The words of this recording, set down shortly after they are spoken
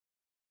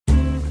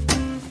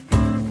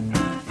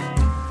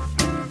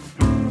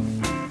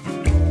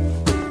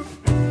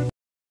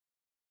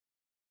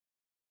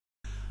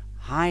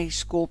Hi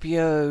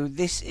Scorpio,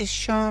 this is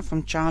Shah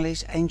from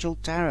Charlie's Angel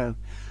Tarot,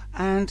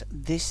 and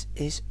this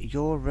is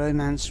your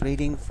romance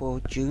reading for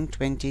June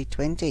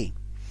 2020.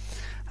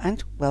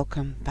 And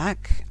welcome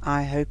back.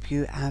 I hope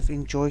you have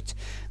enjoyed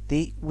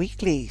the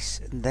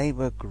weeklies. They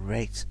were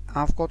great.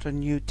 I've got a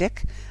new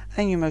deck,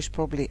 and you most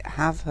probably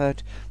have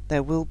heard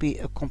there will be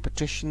a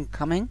competition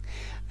coming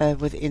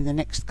within the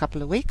next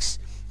couple of weeks,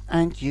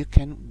 and you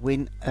can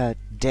win a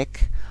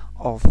deck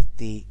of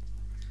the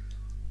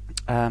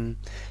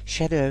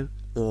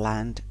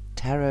Shadowland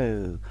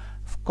Tarot,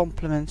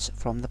 compliments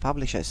from the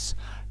publishers,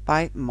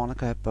 by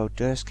Monica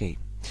Bodersky.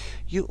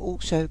 You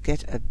also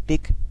get a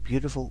big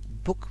beautiful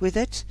book with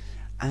it,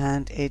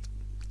 and it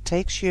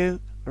takes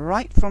you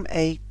right from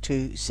A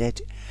to Z,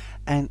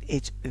 and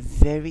it's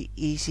very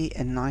easy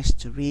and nice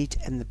to read,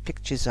 and the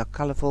pictures are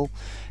colorful.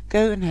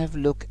 Go and have a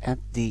look at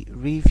the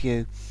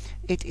review.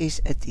 It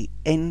is at the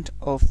end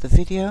of the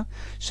video,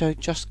 so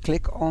just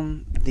click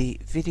on the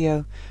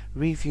video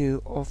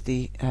review of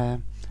the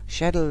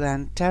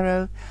Shadowland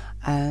Tarot,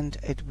 and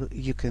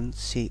you can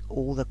see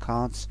all the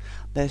cards.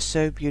 They're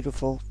so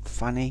beautiful,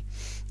 funny,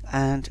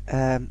 and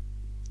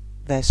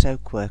they're so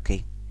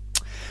quirky.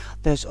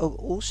 There's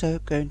also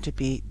going to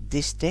be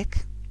this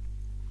deck,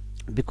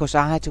 because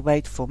I had to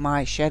wait for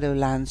my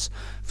Shadowlands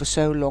for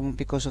so long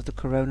because of the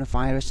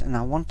coronavirus, and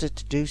I wanted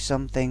to do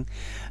something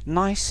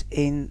nice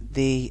in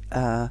the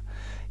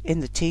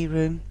tea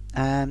room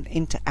and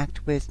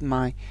interact with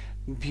my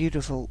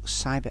beautiful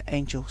cyber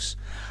angels.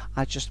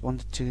 I just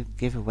wanted to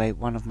give away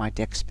one of my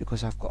decks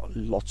because I've got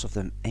lots of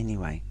them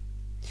anyway.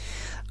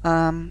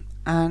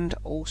 And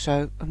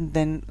also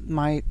then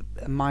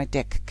my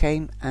deck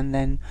came, and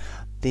then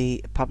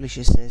the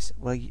publisher says,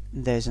 well,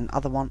 there's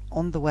another one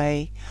on the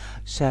way,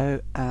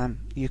 so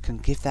you can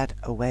give that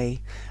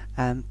away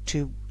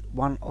to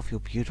one of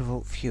your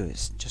beautiful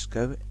viewers. Just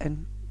go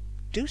and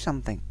do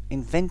something,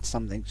 invent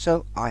something.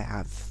 So I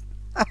have.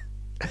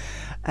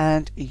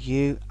 And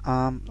you,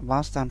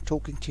 whilst I'm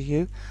talking to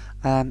you,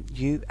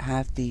 you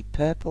have the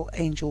purple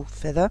angel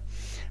feather,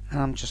 and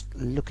I'm just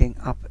looking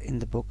up in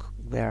the book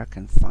where I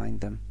can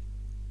find them.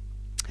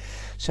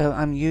 So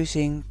I'm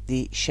using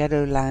the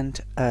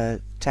Shadowland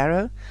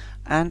Tarot,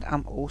 and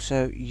I'm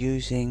also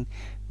using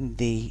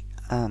the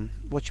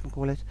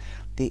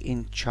the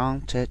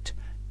Enchanted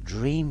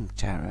Dream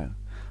Tarot.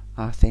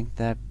 I think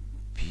they're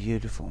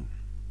beautiful.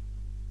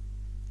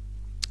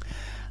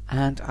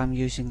 And I'm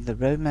using the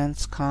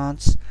romance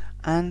cards,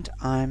 and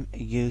I'm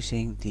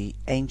using the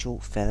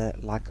angel feather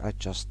like I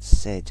just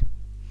said.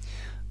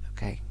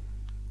 Okay,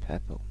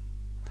 purple.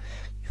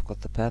 You've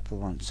got the purple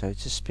one, so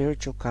it's a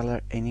spiritual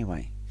color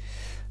anyway.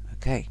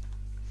 Okay,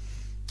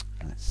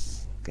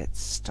 let's get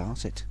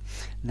started.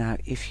 Now,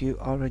 if you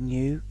are a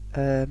new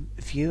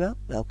viewer,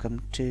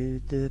 welcome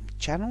to the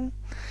channel,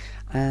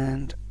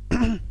 and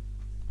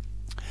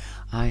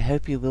I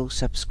hope you will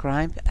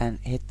subscribe and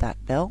hit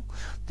that bell.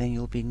 Then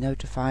you'll be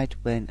notified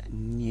when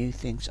new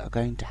things are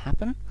going to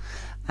happen,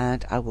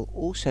 and I will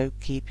also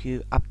keep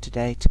you up to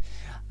date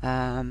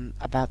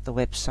about the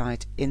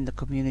website in the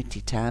community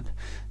tab.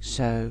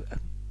 So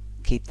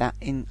keep that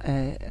in.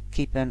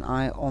 Keep an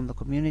eye on the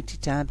community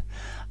tab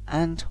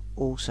and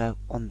also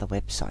on the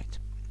website.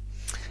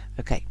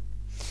 Okay.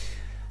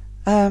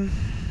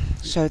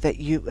 So that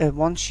you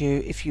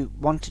if you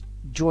want to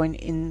join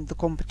in the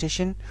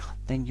competition,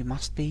 then you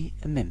must be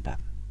a member.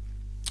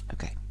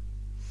 Okay,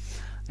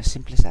 as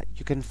simple as that.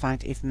 You can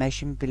find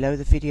information below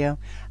the video,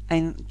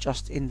 and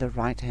just in the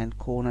right hand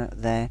corner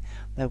there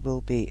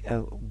will be a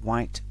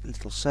white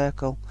little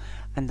circle,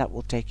 and that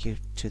will take you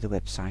to the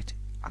website.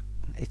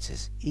 It's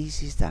as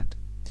easy as that.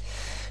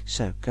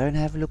 So go and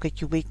have a look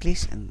at your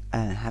weeklies, and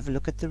have a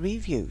look at the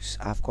reviews.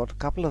 I've got a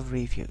couple of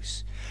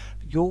reviews.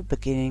 You're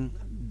beginning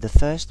the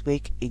first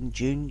week in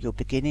June. You're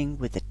beginning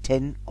with the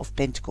 10 of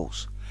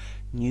Pentacles.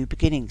 New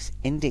beginnings,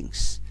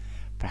 endings.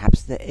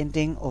 Perhaps the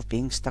ending of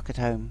being stuck at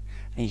home,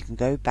 and you can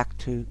go back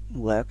to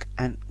work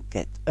and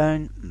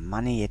earn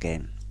money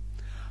again.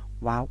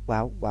 Wow,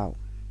 wow, wow.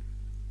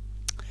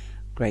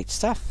 Great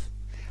stuff.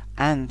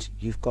 And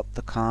you've got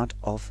the card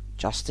of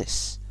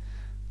Justice.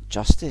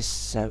 Justice.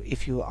 So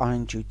if you are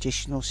in a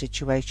judicial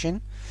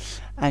situation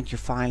and you're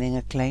filing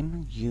a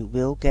claim, you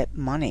will get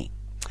money.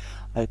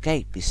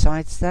 Okay,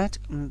 besides that,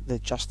 the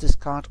Justice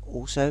card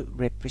also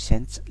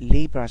represents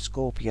Libra,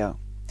 Scorpio,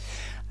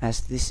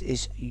 as this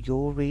is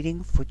your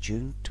reading for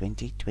June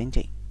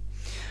 2020.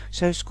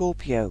 So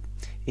Scorpio,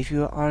 if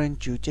you are in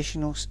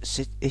judicial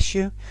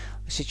situation,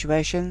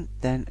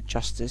 then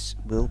justice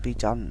will be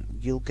done.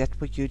 You'll get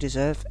what you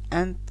deserve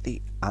and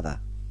the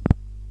other.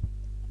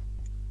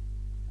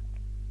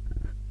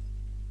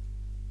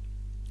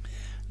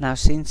 Now,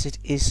 since it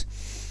is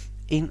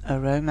in a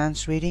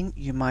romance reading,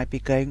 you might be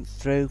going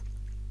through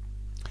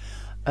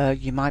a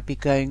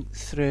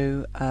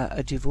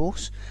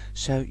divorce,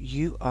 so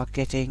you are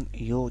getting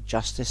your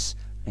justice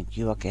and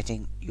you are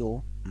getting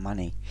your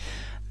money.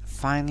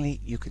 Finally,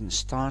 you can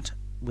start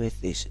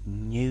with this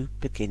new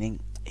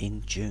beginning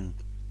in June.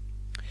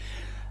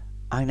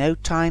 I know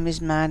time is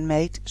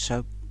man-made,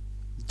 so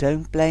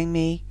don't blame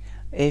me.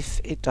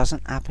 if it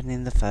doesn't happen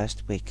in the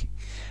first week.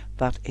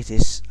 But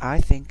I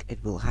think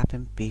it will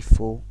happen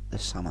before the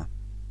summer.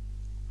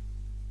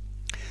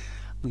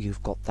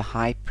 You've got the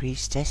High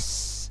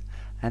Priestess,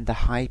 and the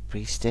High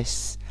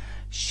Priestess,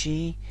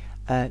 she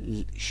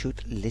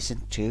should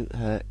listen to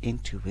her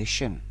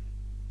intuition,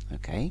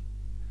 okay?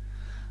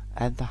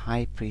 And the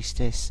High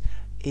Priestess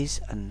is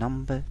a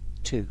number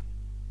 2.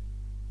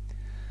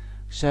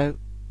 So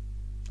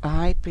a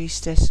High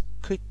Priestess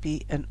could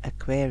be an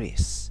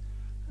Aquarius,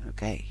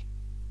 okay?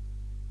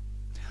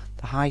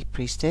 The High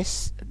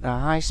Priestess,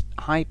 the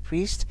High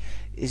Priest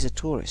is a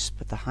Taurus,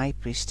 but the High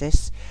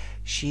Priestess,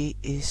 she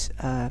is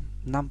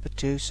number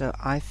 2, so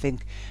I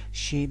think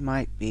she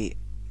might be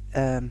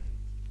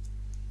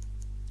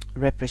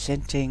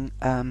representing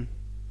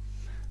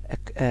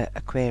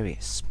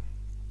Aquarius.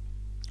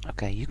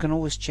 Okay, you can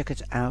always check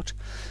it out.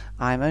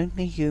 I'm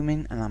only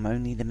human and I'm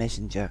only the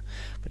messenger.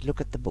 But look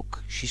at the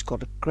book. She's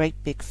got a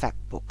great big fat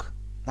book.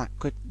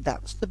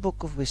 That's the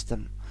book of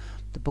wisdom,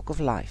 the book of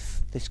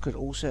life. This could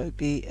also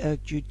be a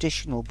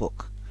judicial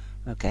book.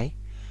 Okay,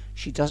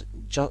 she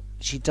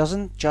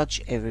doesn't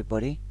judge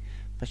everybody,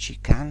 but she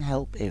can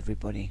help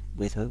everybody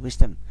with her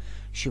wisdom.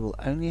 She will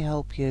only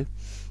help you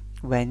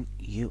when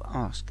you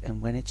ask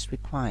and when it's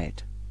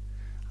required.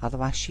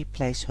 Otherwise, she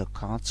plays her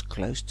cards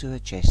close to her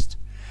chest,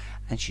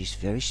 and she's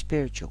very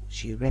spiritual.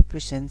 She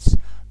represents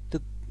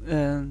the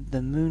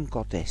moon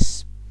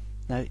goddess.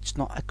 No, it's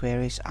not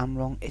Aquarius. I'm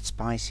wrong. It's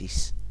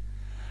Pisces.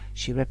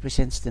 She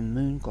represents the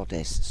moon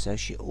goddess. So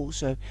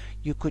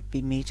you could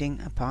be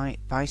meeting a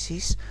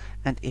Pisces,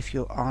 and if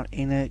you are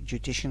in a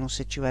judicial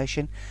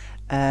situation,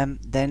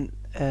 then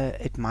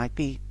it might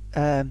be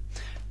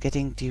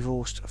getting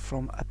divorced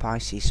from a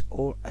Pisces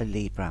or a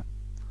Libra,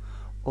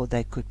 or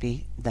they could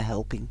be the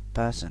helping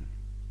person.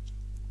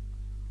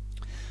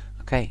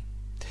 Okay,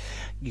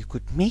 you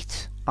could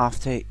meet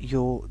after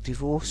your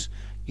divorce.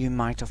 You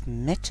might have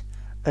met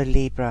a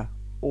Libra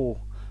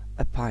or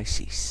a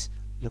Pisces.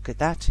 Look at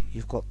that,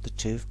 you've got the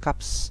 2 of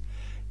Cups.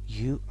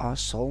 You are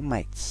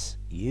soulmates.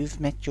 You've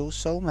met your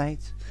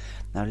soulmate.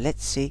 Now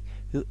let's see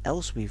who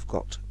else we've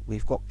got.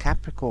 We've got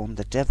Capricorn.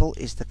 The devil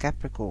is the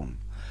Capricorn.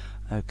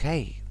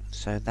 Okay,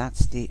 so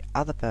that's the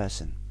other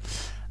person.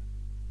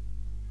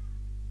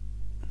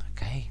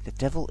 Okay, the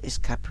devil is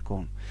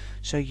Capricorn.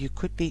 So you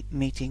could be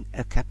meeting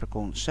a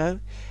Capricorn. So,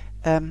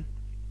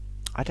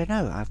 I don't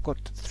know, I've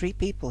got 3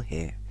 people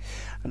here.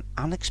 An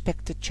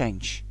unexpected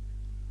change.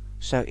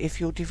 So if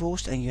you're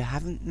divorced and you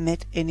haven't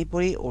met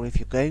anybody, or if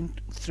you're going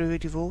through a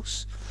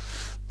divorce,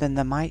 then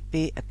there might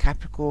be a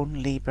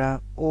Capricorn,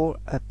 Libra, or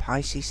a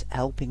Pisces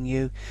helping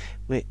you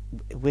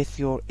with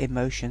your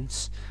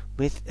emotions,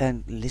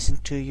 and listen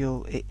to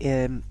your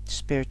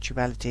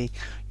spirituality,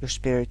 your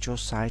spiritual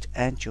side,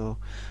 and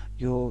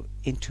your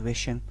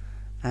intuition,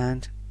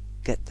 and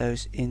get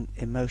those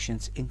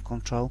emotions in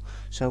control.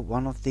 So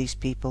one of these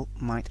people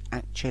might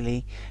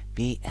actually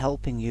be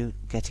helping you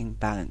getting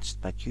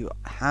balanced. But you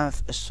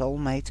have a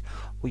soulmate,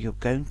 or you're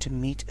going to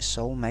meet a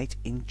soulmate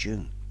in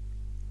June,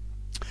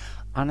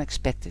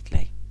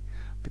 unexpectedly,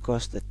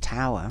 because the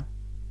Tower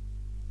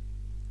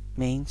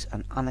means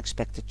an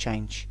unexpected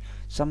change.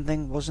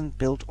 Something wasn't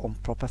built on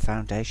proper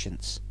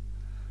foundations.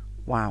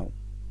 Wow.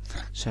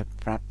 So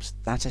perhaps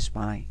that is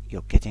why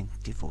you're getting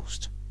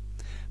divorced.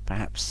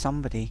 Perhaps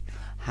somebody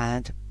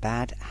had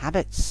bad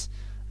habits,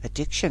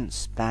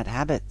 addictions, bad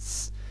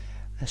habits,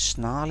 a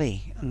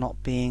snarly,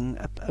 not being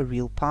a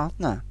real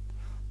partner,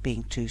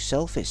 being too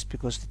selfish,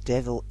 because the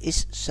devil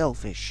is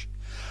selfish,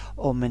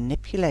 or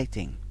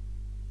manipulating.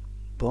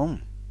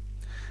 Boom.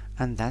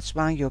 And that's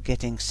why you're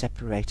getting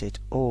separated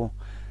or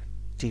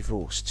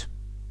divorced.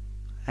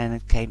 And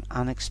it came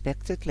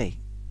unexpectedly.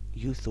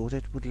 You thought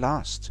it would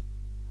last.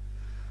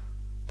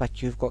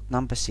 But you've got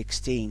number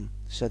 16,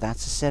 so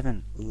that's a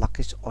 7. Luck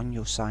is on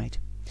your side.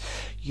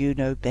 You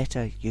know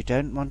better. You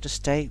don't want to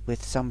stay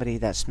with somebody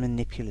that's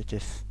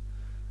manipulative,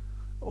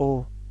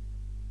 or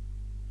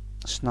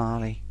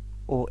snarly,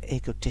 or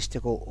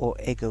egotistical, or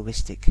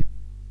egoistic.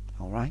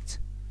 Alright?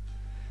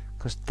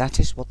 Because that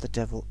is what the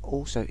devil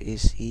also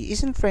is. He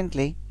isn't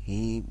friendly.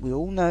 We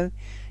all know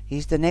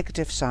he's the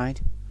negative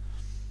side.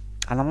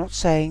 And I'm not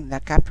saying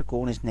that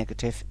Capricorn is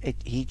negative.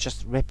 He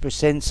just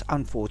represents,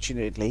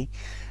 unfortunately,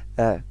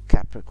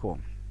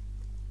 Capricorn.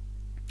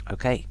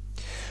 Okay,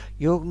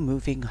 you're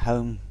moving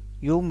home.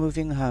 You're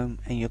moving home,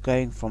 and you're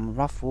going from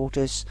rough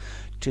waters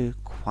to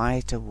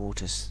quieter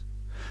waters.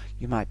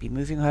 You might be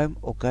moving home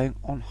or going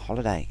on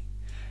holiday.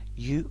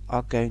 You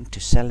are going to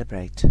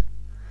celebrate.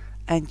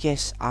 And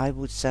yes, I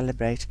would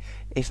celebrate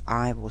if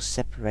I was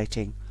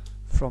separating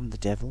from the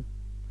devil.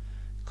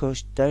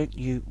 Because don't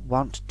you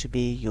want to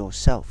be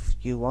yourself?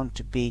 You don't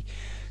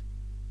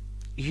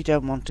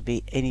want to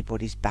be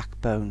anybody's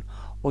backbone,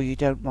 or you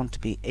don't want to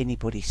be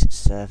anybody's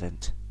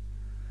servant.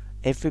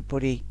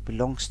 Everybody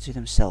belongs to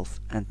themselves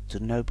and to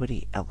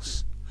nobody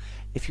else.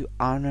 If you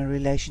are in a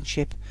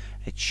relationship,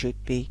 it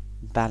should be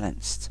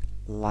balanced,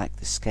 like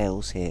the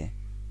scales here.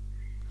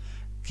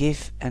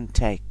 Give and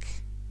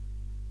take.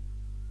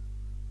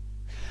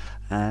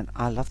 And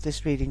I love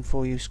this reading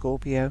for you,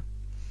 Scorpio.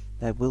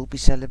 There will be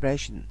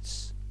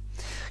celebrations.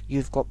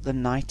 You've got the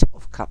Knight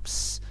of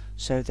Cups,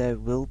 so there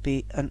will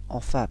be an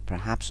offer,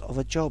 perhaps of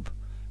a job,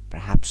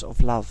 perhaps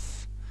of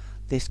love.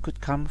 This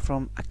could come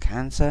from a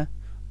Cancer,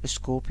 a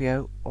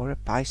Scorpio, or a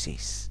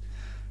Pisces.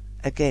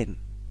 Again,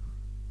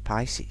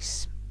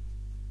 Pisces.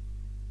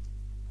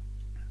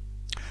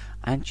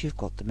 And you've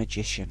got the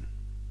Magician.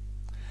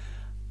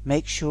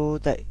 Make sure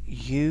that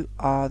you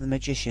are the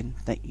magician,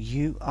 that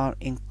you are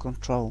in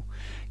control.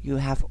 You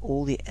have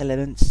all the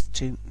elements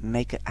to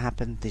make it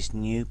happen, this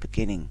new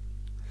beginning.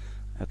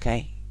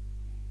 Okay?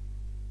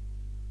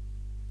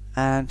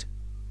 And,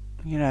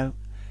 you know,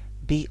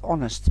 be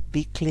honest,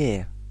 be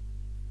clear.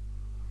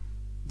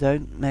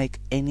 Don't make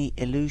any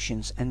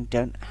illusions and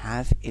don't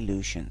have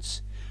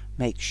illusions.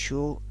 Make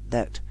sure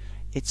that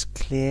it's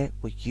clear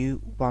what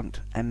you want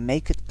and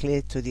make it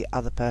clear to the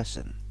other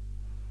person.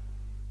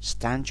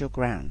 Stand your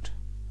ground.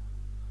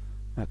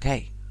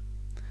 Okay.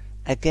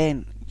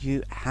 Again,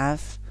 you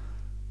have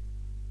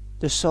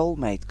the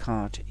soulmate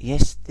card.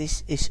 Yes,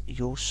 this is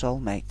your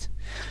soulmate.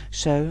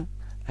 So,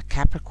 a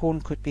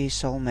Capricorn could be a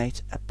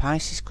soulmate, a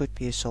Pisces could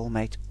be a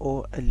soulmate,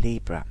 or a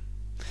Libra.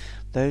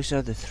 Those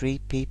are the 3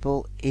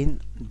 people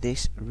in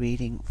this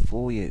reading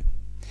for you.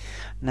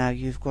 Now,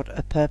 you've got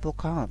a purple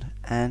card,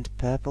 and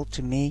purple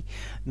to me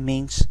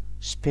means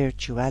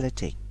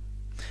spirituality,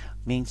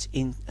 means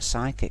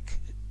psychic,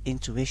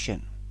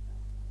 intuition,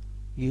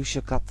 use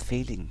your gut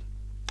feeling,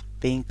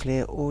 being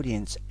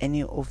clairaudience,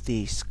 any of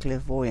these,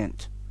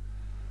 clairvoyant.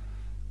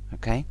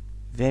 Okay,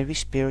 very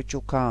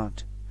spiritual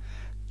card.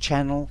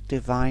 Channel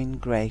divine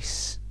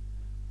grace.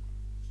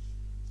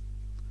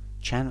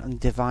 Channel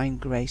divine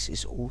grace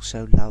is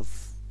also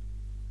love.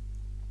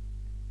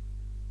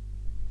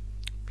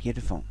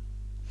 Beautiful.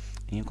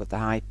 And you've got the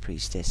High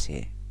Priestess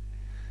here.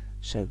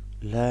 So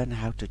learn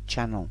how to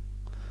channel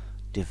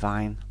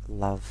divine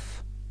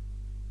love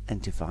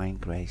and divine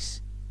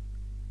grace.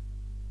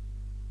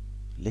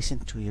 Listen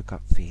to your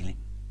gut feeling.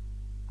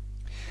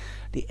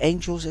 The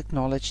angels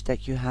acknowledge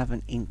that you have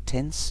an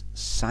intense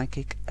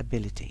psychic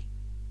ability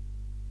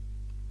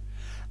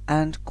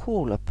and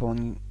call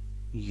upon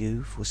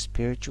you for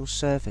spiritual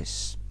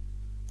service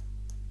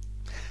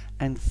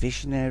and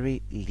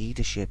visionary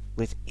leadership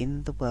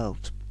within the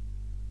world.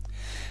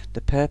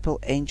 The purple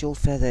angel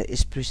feather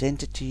is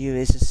presented to you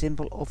as a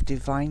symbol of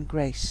divine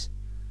grace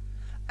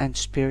and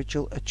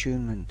spiritual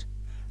attunement.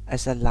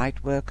 As a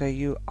light worker,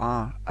 you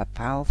are a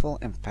powerful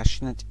and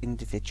passionate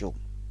individual.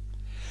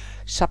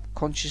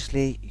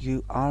 Subconsciously,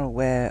 you are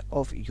aware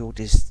of your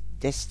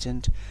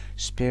destined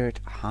spirit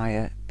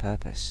higher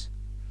purpose.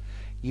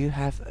 You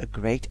have a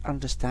great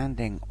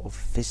understanding of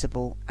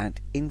visible and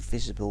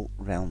invisible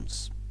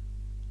realms.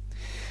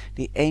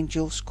 The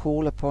angels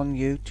call upon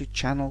you to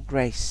channel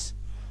grace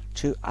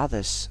to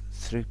others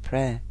through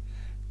prayer,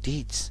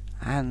 deeds,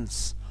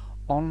 hands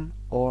on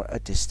or a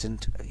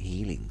distant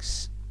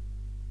healings.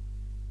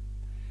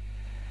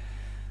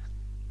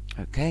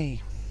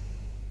 Okay.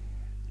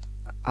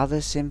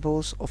 Other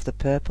symbols of the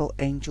purple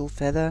angel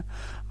feather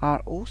are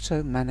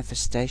also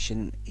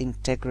manifestation,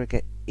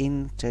 integration,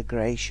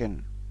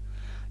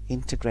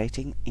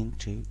 integrating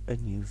into a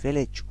new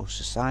village or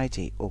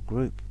society or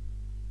group.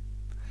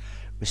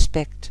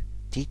 Respect,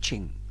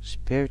 teaching,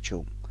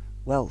 spiritual,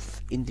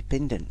 wealth,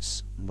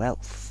 independence,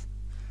 wealth.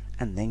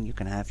 And then you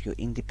can have your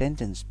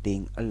independence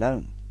being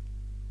alone.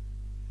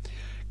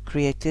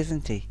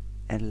 Creativity,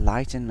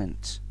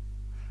 enlightenment,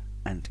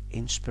 and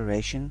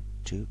inspiration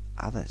to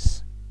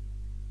others.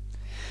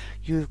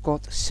 You've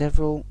got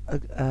several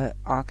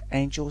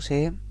archangels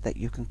here that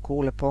you can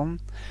call upon.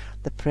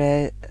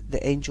 The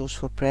angels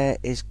for prayer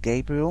is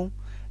Gabriel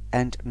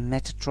and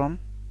Metatron.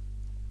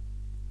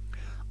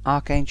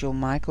 Archangel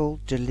Michael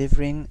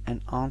delivering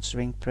and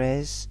answering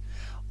prayers.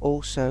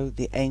 Also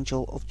the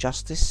angel of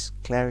justice,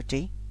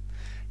 clarity.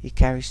 He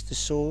carries the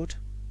sword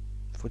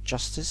for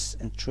justice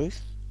and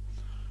truth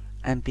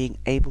and being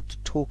able to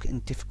talk in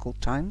difficult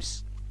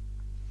times.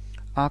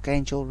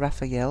 Archangel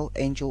Raphael,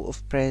 angel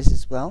of prayers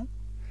as well.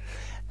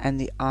 And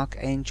the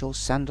Archangel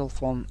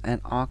Sandalphon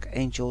and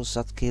Archangel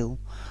Zadkiel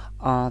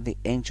are the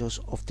angels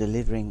of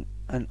delivering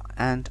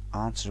and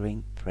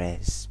answering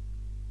prayers.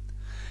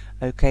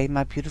 Okay,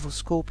 my beautiful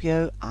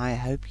Scorpio, I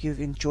hope you've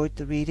enjoyed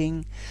the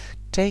reading.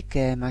 Take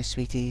care, my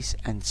sweeties,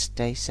 and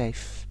stay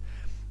safe.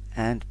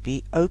 And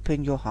be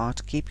open your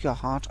heart, keep your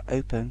heart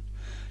open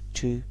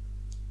to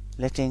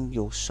letting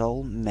your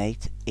soul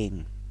mate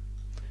in,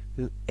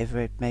 whoever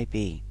it may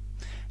be.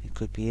 It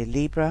could be a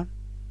Libra,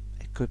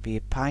 it could be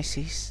a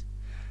Pisces,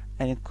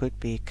 and it could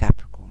be a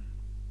Capricorn.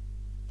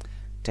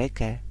 Take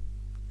care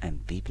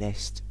and be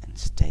blessed and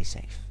stay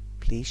safe.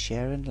 Please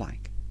share and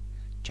like.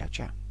 Ciao,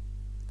 ciao.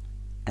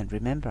 And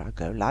remember, I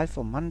go live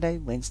on Monday,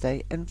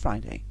 Wednesday and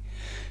Friday.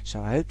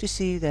 So I hope to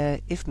see you there.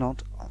 If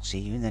not, I'll see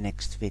you in the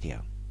next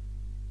video.